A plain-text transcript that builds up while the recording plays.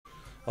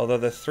Although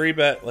the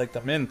 3-bet, like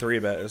the min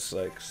 3-bet is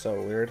like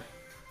so weird.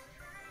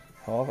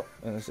 Oh,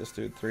 and is this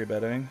dude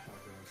 3-betting?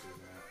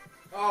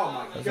 Oh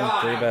my Doesn't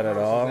god! 3-bet at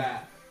all.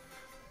 That?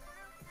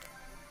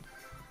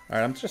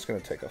 Alright, I'm just gonna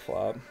take a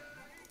flop.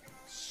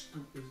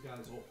 Scoop this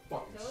guy's whole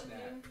fucking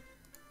snap.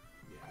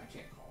 Yeah, I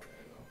can't call that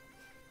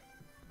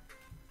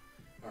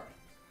though. Alright.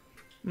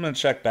 I'm gonna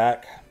check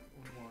back.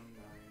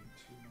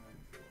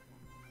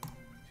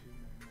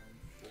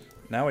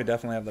 19294. Now we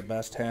definitely have the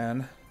best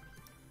hand.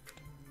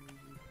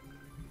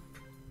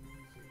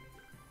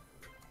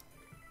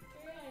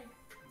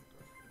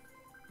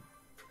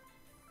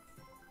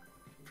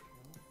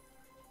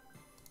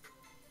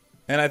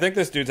 And I think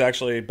this dude's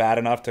actually bad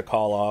enough to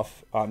call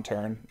off on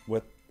turn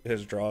with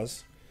his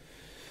draws.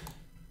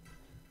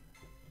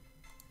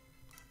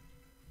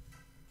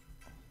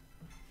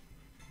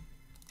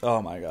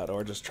 Oh my god,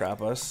 or just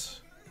trap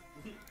us.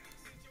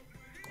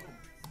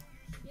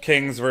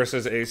 Kings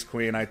versus ace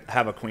queen. I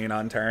have a queen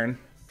on turn.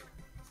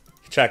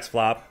 Checks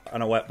flop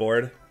on a wet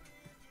board.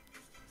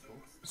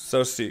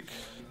 So sick.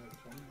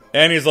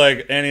 And he's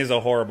a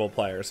horrible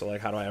player, so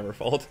like how do I ever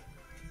fold?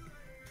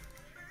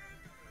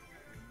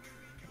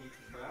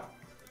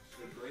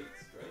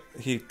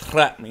 He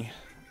trapped me.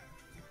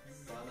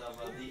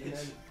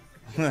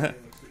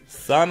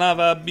 Son of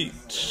a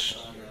bitch.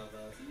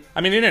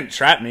 I mean, he didn't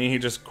trap me. He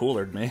just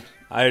coolered me.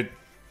 I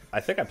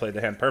think I played the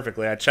hand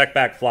perfectly. I check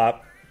back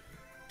flop,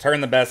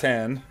 turn the best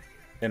hand,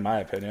 in my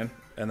opinion,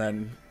 and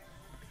then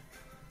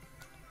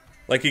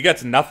like he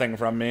gets nothing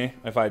from me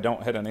if I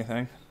don't hit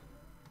anything.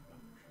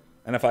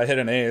 And if I hit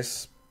an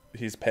ace,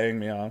 he's paying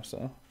me off.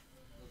 So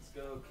let's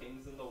go,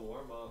 kings in the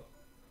warm up.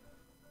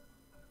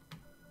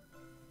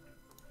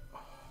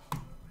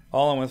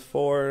 All in with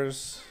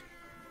fours.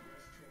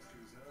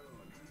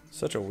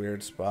 Such a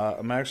weird spot.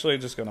 I'm actually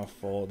just going to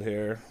fold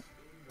here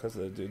because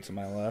of the dude to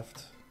my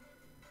left.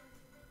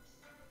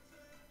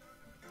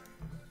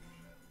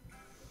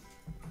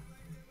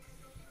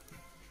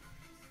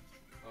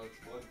 Oh, it's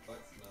one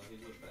butts now. He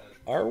looked bad.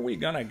 Are we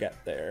going to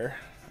get there?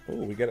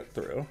 Ooh, we get it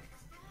through.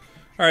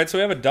 All right, so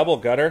we have a double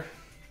gutter.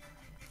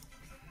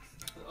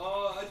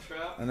 Oh, I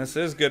trapped. And this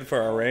is good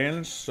for our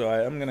range, so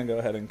I am going to go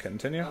ahead and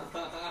continue. You got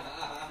trapped.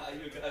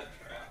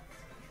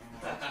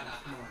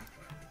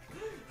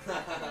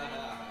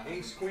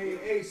 Ace, queen,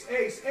 ace,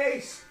 ace,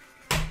 ace!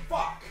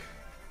 Fuck!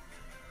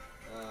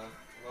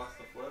 Lost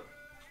the flip?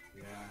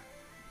 Yeah.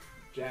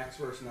 Jacks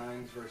versus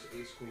nines versus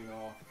ace, queen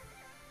off.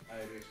 I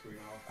have ace, queen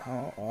off.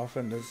 How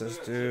often does this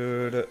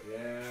dude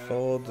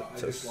fold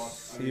to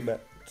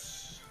c-bet?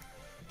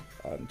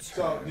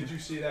 So, did you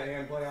see that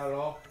hand play out at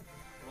all?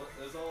 Well,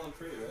 it was all in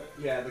free, right?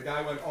 Yeah, the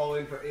guy went all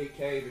in for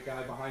 8K. The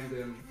guy behind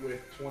him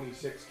with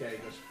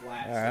 26K just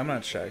flat. Alright, I'm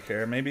gonna check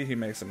here. Maybe he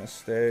makes a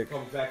mistake.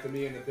 Comes back to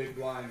me in the big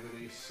blind with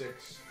ace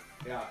six.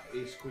 Yeah,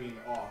 ace queen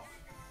off.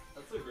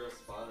 That's a gross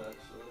spot,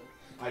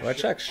 actually. Do I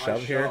check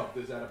shove here?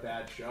 Is that a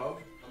bad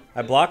shove?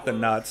 I block the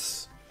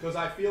nuts. Because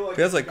I feel like if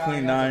he has like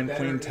queen 9,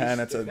 queen 10,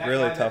 it's a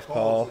really tough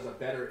call. If that guy that calls is a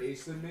better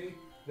ace than me,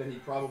 then he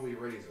probably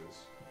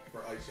raises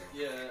for icing.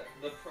 Yeah,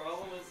 the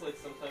problem is like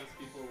sometimes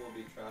people will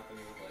be trapping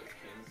with like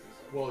kings or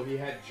something. Well, he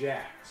had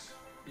jacks.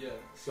 Yeah.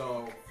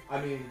 So,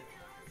 I mean,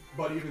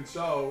 but even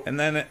so. And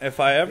then if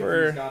I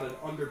ever. If he's got an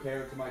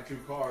underpair to my two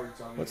cards.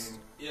 I mean.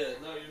 Yeah,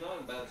 no, you're not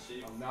in bad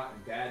shape. I'm not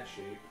in bad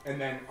shape.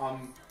 And then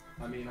I'm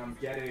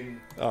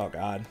getting. Oh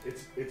God.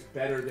 It's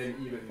better than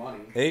even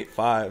money. 8-5.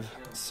 Yeah.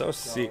 So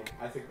sick.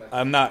 I think that's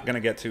I'm not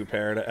gonna get two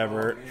pair to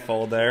ever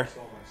fold there.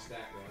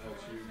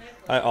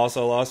 I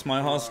also lost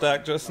my whole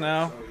stack just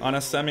now on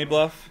a semi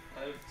bluff.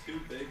 I have two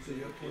bigs. So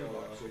you have two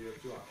options.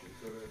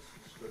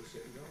 Go to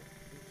sit and go.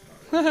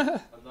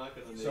 I'm not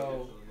gonna make it for the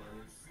money.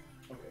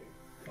 Okay.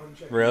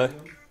 Uncheck. Really?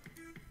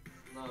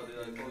 No, dude,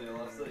 I told you I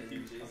lost like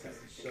huge aces. Okay,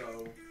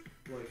 so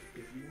like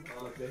if you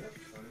like they have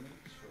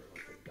tournaments for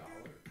like $1.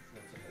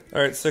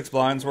 All right, 6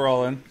 blinds. We're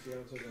all in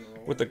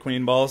with the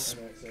queen balls.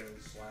 And it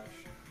says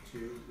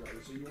 /2.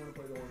 Right, so you want to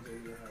play the ones that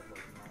either have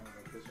like 9,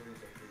 like this one is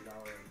a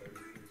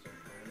 $3.33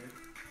 tournament.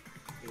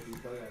 If you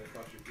play that, it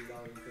costs you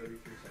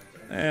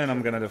 $3.33. And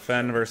I'm gonna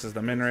defend versus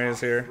the min raise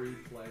here. 3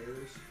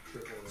 players,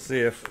 See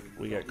if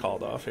we get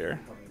called off here.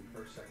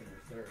 First, second,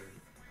 or third.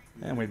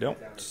 And we don't,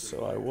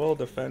 so I will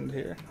defend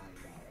here.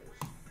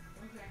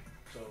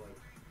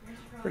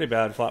 Pretty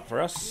bad flop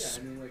for us. Yeah,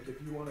 I mean, like if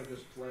you want to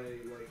just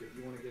play, like if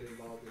you want to get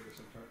involved into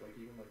some like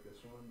even like this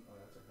one, oh,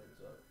 that's a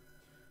heads up.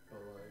 But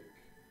like,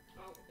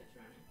 oh, it's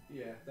running.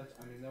 Yeah, that's.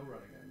 I mean, they're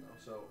running in though.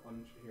 So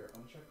here,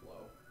 uncheck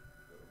low.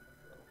 Go to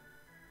micro.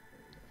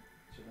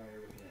 So now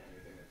you're looking at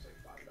anything that's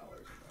like $5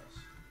 or less,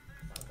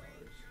 $5 or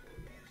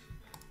less.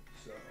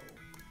 So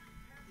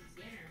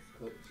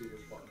click. See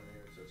this button right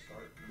here. It says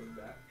start. Click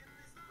that.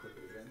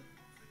 Click it again.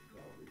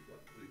 That'll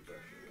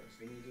refresh your list.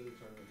 And these are the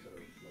tournaments that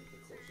are like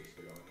the closest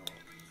to going home.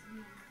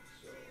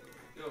 So.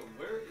 Yo,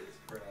 where is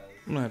Praz?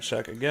 I'm gonna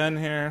check again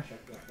here.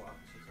 Check that box.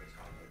 It says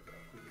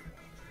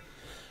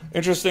highlight.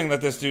 Interesting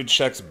that this dude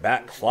checks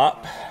back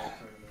flop.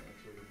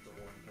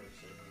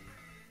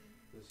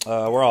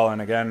 We're all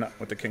in again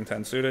with the king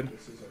 10 suited.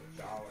 This is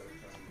 $1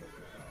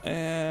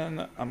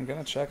 And I'm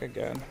gonna check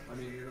again. I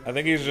mean, you're I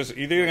think he's just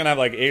either gonna have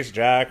like ace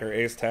jack or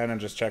ace 10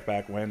 and just check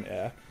back win.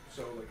 Yeah.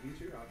 so like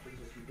these are your options.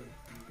 Like you can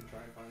try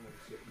and find like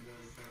sit and go in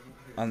the tournament.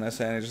 Here, On this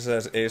hand, he just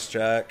says ace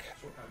jack.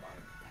 sort by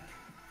buying.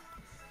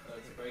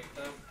 Let's break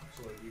them.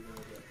 So like you can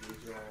look at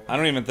these are all. I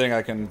don't even think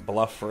I can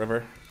bluff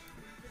river.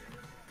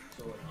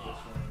 So like this one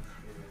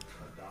is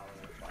 $1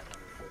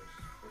 500 pips.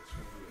 It's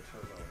gonna be a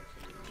turbo.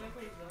 It's gonna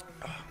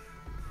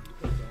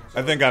be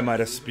I think I might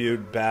have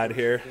spewed bad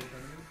here,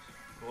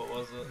 What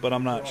was it? but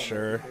I'm not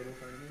sure.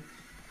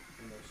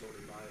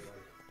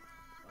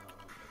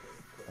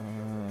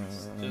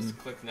 Just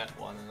click net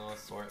one and it'll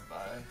sort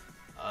by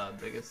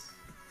biggest.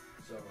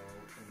 So, and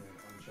then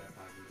uncheck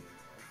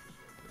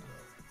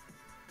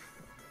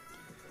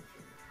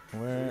ID.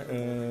 Where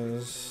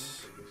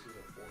is?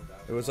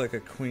 It was like a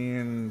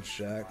queen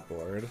jack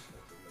board.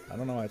 I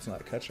don't know why it's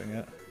not catching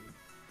it.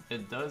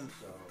 It does.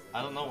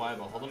 I don't know why,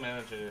 but Hold'em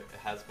Manager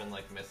has been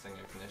like missing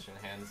ignition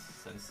hands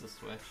since the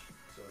switch.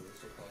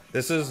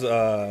 This was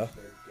ACR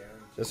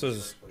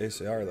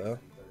though.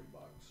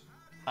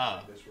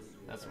 Oh,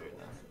 that's weird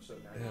though.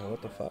 Yeah,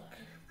 what the fuck?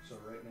 So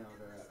right now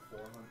they're at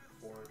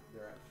 400.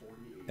 They're at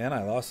 48. And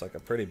I lost like a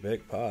pretty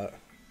big pot.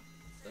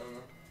 Don't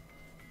know.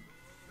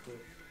 Click.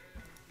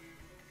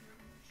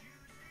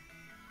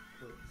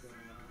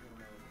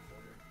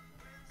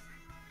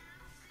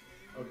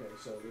 Okay,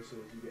 so this is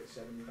you get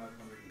 7,500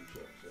 in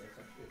chips. So that's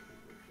actually a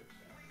pretty good chip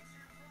stack.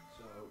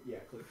 So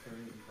yeah, click turn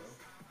info.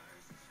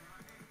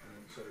 And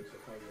then so it's a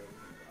tell you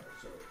everything about it.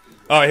 So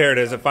Oh, here it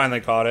is. It finally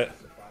caught it.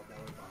 it's a $5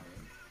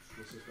 buy-in.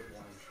 This is the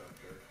blind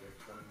structure. They're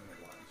 20-minute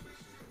blinds, so this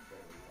is a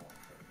very long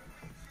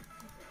tournament.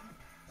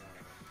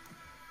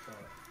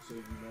 So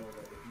you know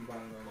that if you buy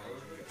in right now,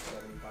 you're gonna get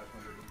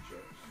 7,500 in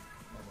chips,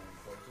 and then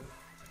close it.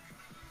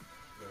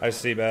 I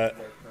see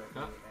bet. They're currently at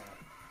level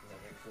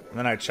 4. And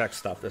then I check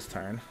stuff this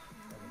turn.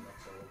 And then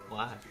that's all over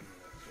Why? 2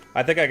 minutes. So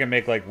I think I can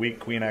make like weak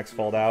queen X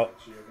fold out.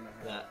 you're gonna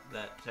have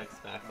That checks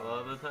back a lot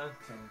of the time.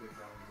 10 big blinds.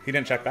 He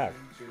didn't check back.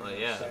 So you're Well,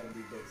 gonna yeah. have 70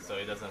 big So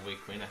he blinds. doesn't have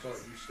weak queen X. So you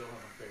still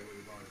have a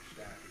fairly large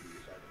stack if you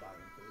decide to buy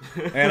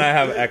into. And I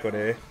have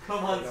equity.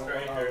 Come Don't allow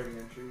any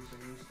entries in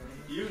these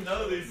tournaments. You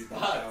know these You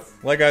bounce out spots.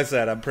 and- Like I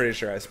said, I'm pretty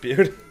sure I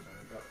spewed.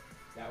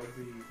 That would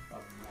be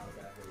not a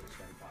bad way to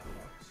spend $5,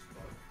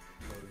 but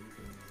so you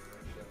can either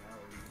wrench that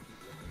out or you can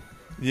keep looking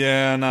at it.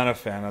 Yeah, not a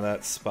fan of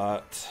that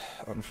spot,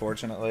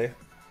 unfortunately.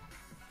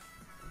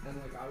 And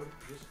like I would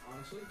just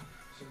honestly,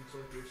 since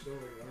like you're still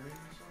like learning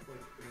and stuff, like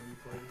when you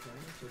play the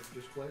tournaments, like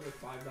just play like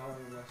 $5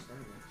 and less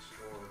tournaments,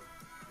 or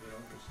you know,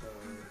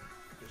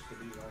 just to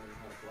be learning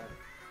how to play.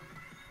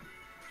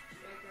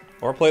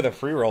 Or play the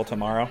free roll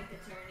tomorrow.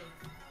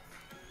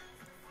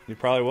 You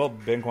probably will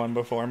bink one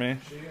before me.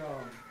 She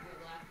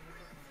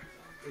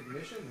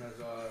Ignition has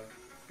a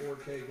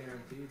 4K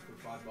guaranteed for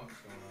 $5 going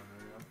on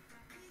there, you know.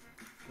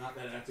 Not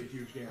that that's a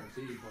huge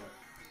guarantee, but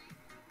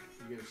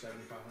you get a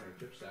 7,500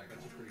 chip stack.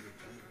 That's a pretty good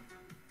tournament.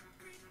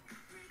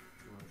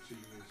 So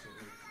you can say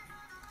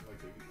like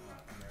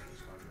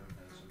America's Card Room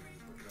has some.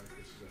 Like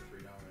this is a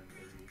 $3.30 $1,500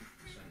 guarantee.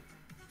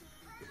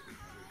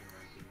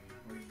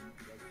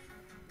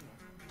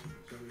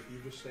 So if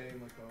you just stay in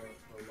like the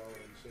low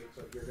end states,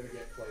 like you're gonna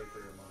get play for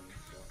your money.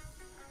 So,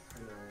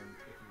 and then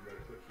if you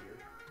right click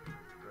here,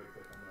 right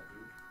click on that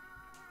dude,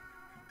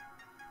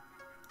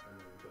 and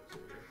then click to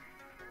here.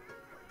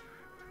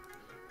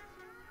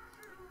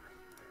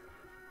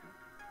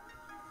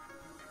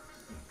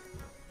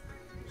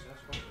 Just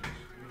ask questions.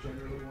 You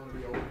generally want to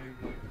be opening.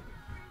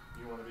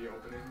 You want to be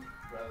opening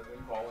rather than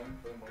calling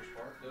for the most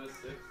part. It was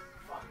 6.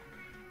 Fuck.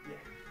 Yeah.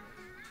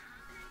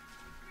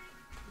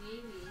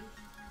 Maybe.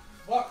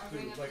 Fuck, I'll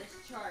bring dude. up Like.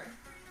 this chart.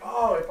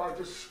 Oh, if I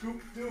just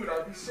scoop, dude,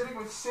 I'd be sitting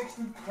with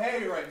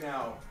 60K right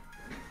now.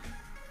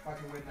 If I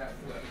can win that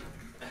flip.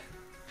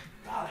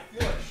 God, I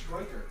feel like a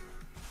striker.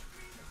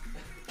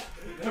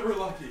 Never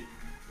lucky.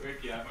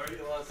 Ricky, I've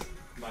already lost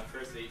my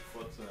first 8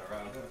 flips in a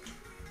row to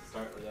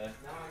start the day.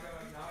 Now I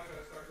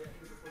gotta start getting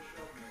you to push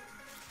shove.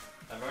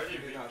 I've already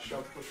Maybe not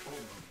shove, push hold.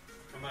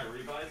 for my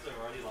rebuys. I've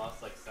already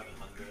lost like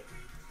 700.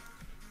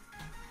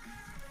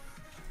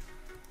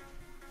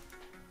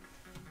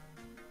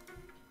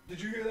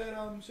 Did you hear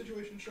that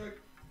situation strike?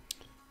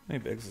 How many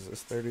bigs is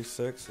this?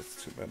 36?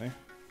 It's too many.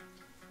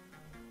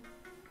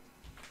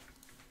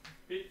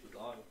 Pizza's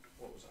on.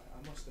 What was I? I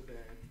must have been.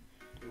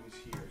 It was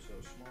here, so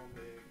small,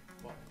 big,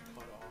 button,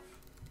 cut off.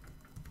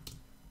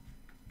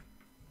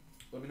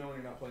 Let me know when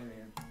you're not playing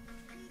again.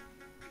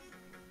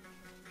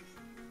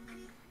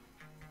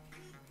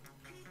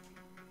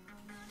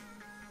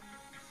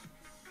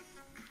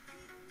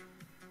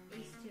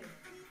 Ace 2.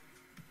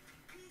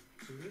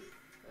 Suited?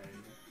 And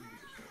you can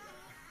just hold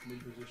that. Mid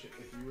position.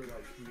 If you were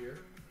like here,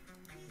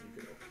 you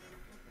could open that.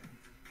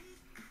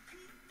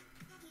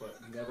 But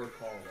never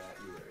call that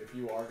either. If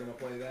you are gonna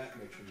play that,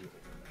 make sure you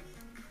open that.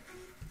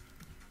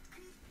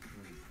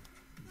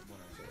 When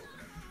I say open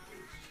it,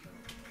 please.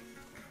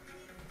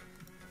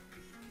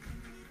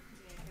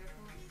 Yeah,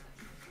 careful.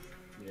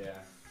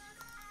 Yeah.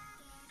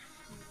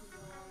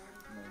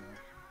 No.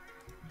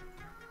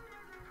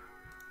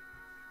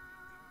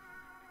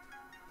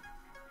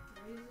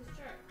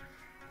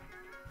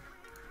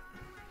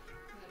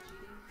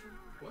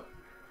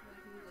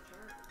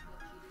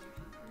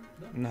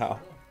 No.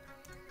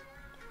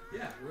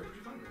 Yeah, where did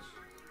you find this?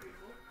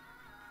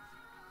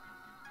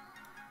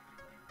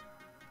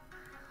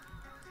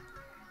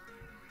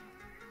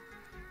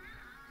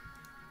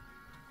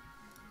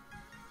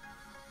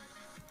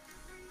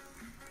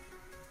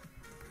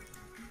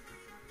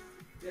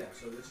 Yeah,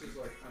 so this is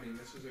like, I mean,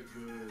 this is a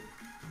good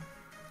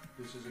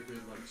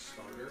like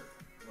starter,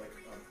 like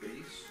a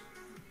base.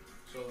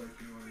 So like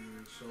you want to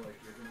use, so like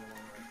you're gonna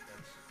want to,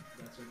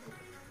 that's an open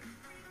one.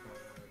 You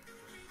probably want to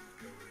just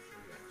go with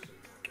 3x. So you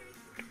want to go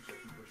with 3. So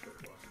if you push the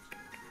plus, it's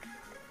going to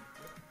increase that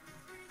one.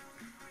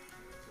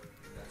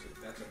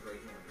 That's a great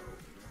one to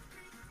open.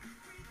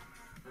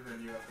 And then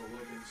you have to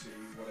look and see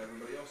what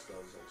everybody else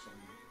does. Like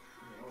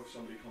if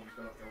somebody comes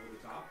up over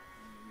the top,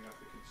 you have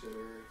to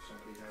consider if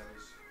somebody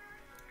has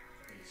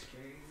ace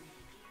king,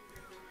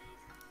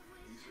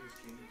 aces,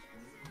 kings,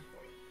 queens.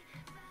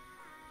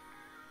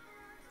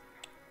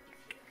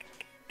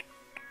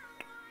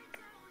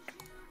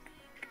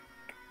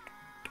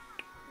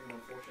 And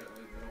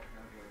unfortunately, they don't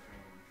have a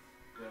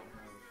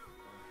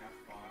half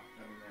pot.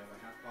 I mean, they have a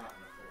half pot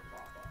and a full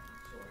pot button.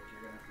 So like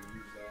you're gonna have to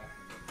use that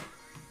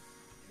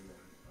and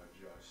then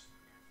adjust.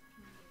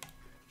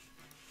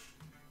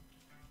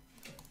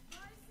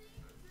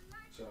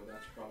 So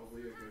that's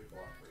probably a good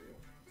block for you.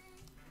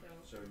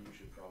 So you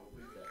should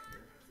probably bet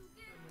here.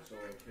 So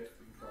like hit,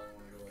 you probably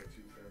want to go like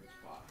 2/3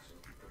 pot. So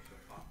if you push the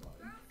pot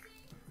button,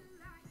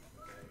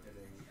 okay, and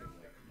then you can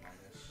like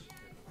minus.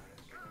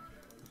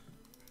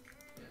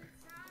 Yeah.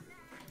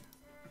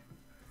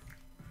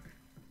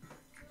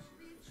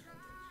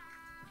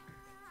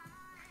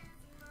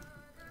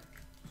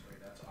 So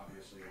that's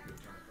obviously a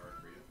good turn card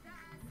for you.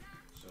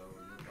 So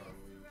you're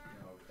probably,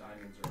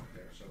 diamonds are up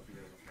there. So if he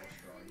has a flush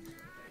draw, he's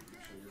going to pay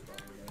you. So you're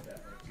probably going to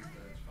bet like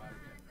 2/3 pot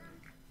again.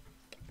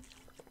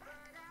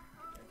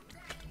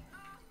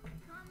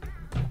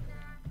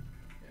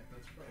 Yeah,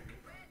 that's probably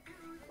good.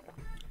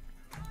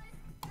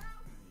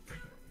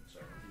 So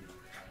he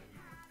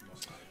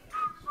must not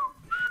have.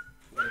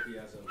 But if he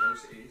has a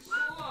worse ace,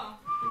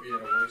 if he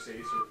had a worse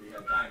ace or if he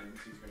had diamonds,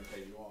 he's going to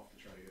pay you off to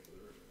try to get to the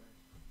river.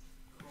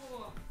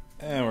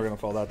 And we're gonna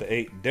fold out the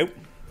 8. Dope.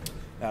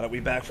 Now that we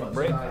back from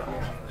break.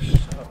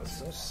 Oh,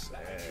 so sick.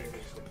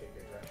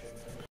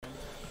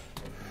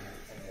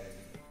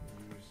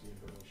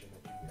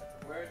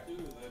 Where do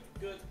the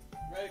good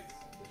regs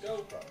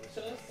go?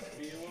 Just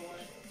be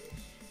away.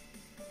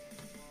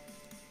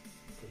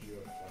 Because you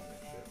have plenty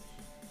of chips.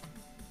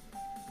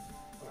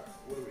 Alright,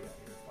 what do we have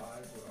here? 5?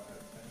 We're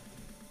at 10,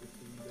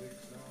 15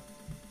 bigs now.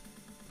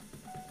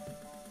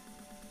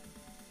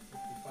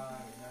 55,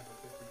 and half of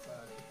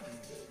 55, 15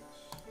 bigs.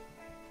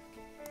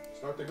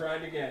 Start the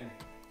grind again.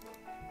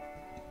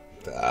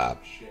 Stop.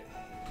 Shit.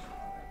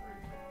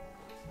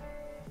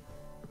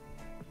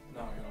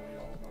 No, I'm gonna wait a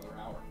whole another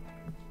hour.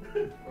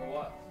 For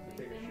what? To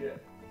take a shit.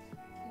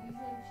 Use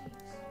them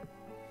cheeks.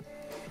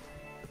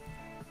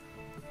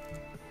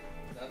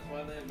 That's why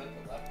they invented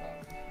the laptop.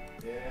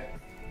 Yeah.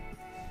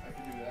 I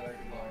can do that, I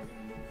can log in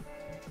and move.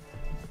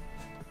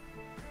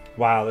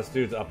 Wow, this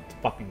dude's up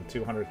fucking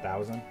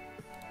 200,000.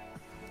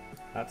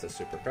 That's a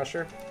super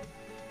crusher.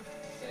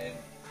 Same.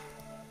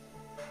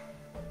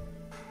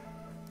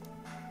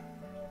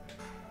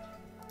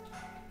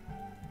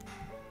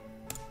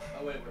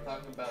 Oh wait, we're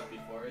talking about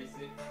before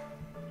AC?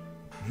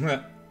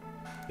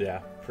 Yeah,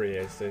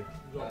 pre-AC. And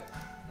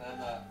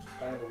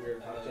Kind of a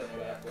weird concept,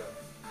 but I have to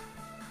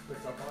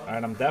pick up on.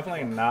 Alright, I'm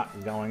definitely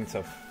not going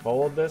to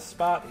fold this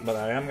spot, but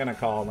I am going to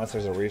call unless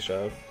there's a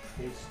reshove.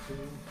 Ace 2.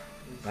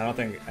 I don't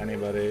think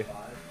anybody...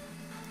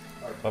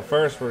 But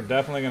first, we're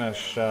definitely going to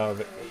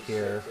shove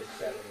here.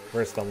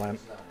 Where's the limp?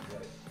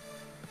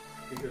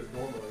 Because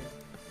normally,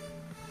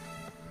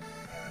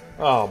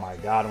 Oh my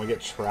god, and we get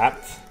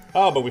trapped.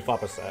 Oh, but we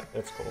flop a set.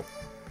 It's cool.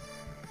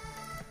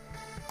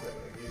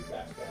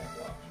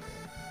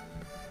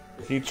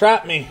 He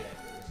trapped me.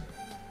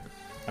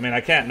 I mean, I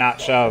can't not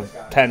shove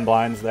 10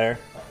 blinds there.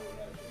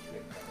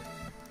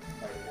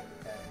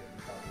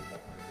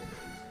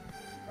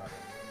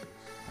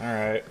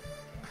 Alright.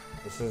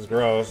 This is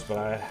gross, but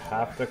I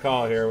have to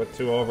call here with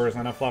 2 overs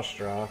and a flush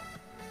draw.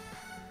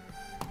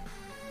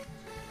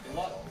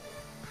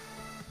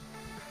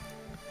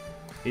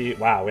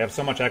 Wow, we have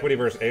so much equity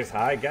versus ace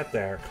high. Get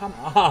there. Come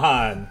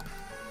on.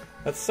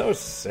 That's so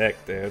sick,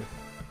 dude.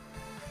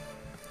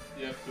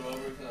 You have 2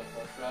 overs and a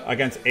flush draw?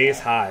 Against ace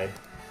high.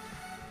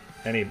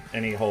 And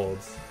he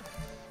holds.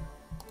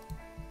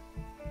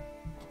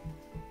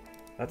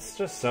 That's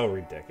just so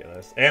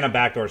ridiculous. And a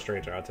backdoor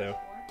straight draw, too.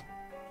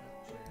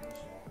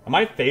 Am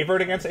I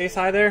favored against ace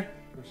high there?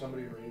 for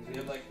somebody raising. You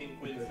have like king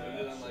queen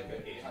suited on like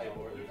an 8 high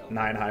board or something.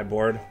 9 high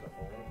board.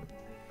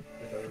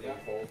 If everybody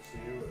folds to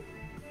you,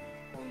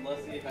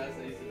 Unless he has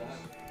ace of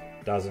diamonds.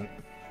 Doesn't.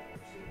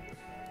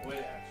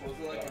 Wait, was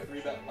it like a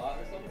 3-bet pot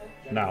or something?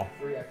 No.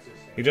 3x's.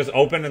 He just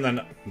opened and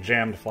then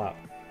jammed flop.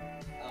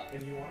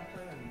 And you want to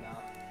kind of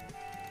not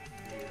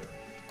veer.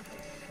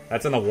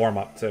 That's in the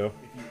warm-up, too.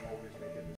 If you